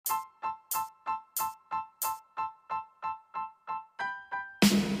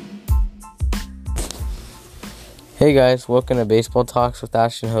Hey guys, welcome to Baseball Talks with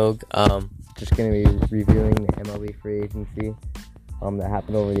Ashton Hogue. Just going to be reviewing the MLB free agency that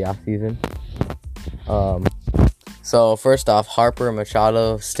happened over the offseason. So first off, Harper and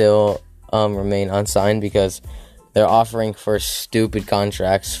Machado still remain unsigned because they're offering for stupid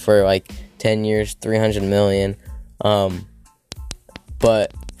contracts for like 10 years, $300 million.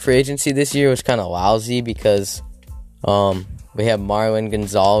 But free agency this year was kind of lousy because we have Marwin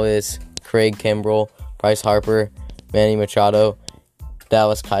Gonzalez, Craig Kimbrell, Bryce Harper, Manny Machado,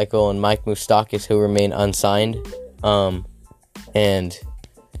 Dallas Keuchel, and Mike Moustakas, who remain unsigned. And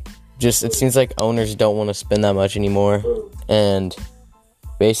just it seems like owners don't want to spend that much anymore. And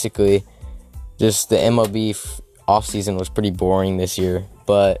basically, just the MLB offseason was pretty boring this year.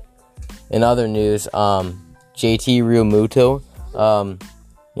 But in other news, JT Realmuto,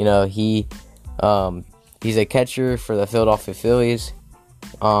 he's a catcher for the Philadelphia Phillies.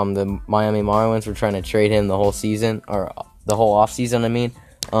 The Miami Marlins were trying to trade him the whole season, or the whole offseason,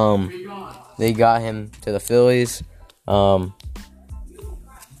 They got him to the Phillies.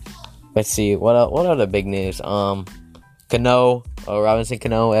 Let's see, what other big news? Robinson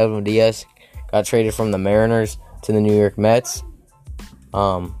Cano, Edwin Diaz got traded from the Mariners to the New York Mets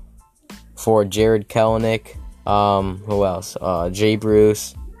for Jared Kelenic. Who else? Jay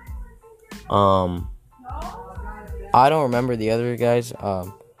Bruce. I don't remember the other guys,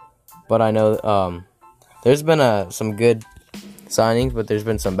 but I know there's been some good signings, but there's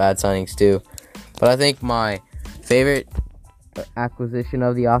been some bad signings too. But I think my favorite acquisition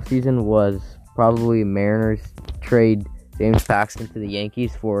of the offseason was probably Mariners trade James Paxton to the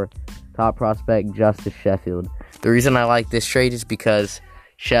Yankees for top prospect Justice Sheffield. The reason I like this trade is because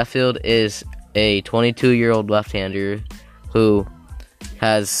Sheffield is a 22-year-old left-hander who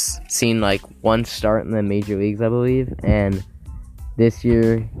has seen like one start in the major leagues, I believe, and this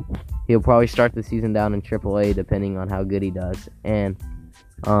year he'll probably start the season down in AAA depending on how good he does. And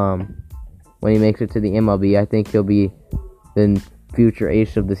when he makes it to the MLB, I think he'll be the future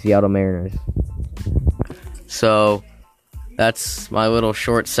ace of the Seattle Mariners. So that's my little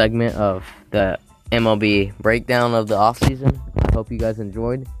short segment of the MLB breakdown of the offseason. I hope you guys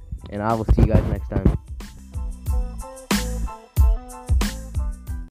enjoyed, and I will see you guys next time.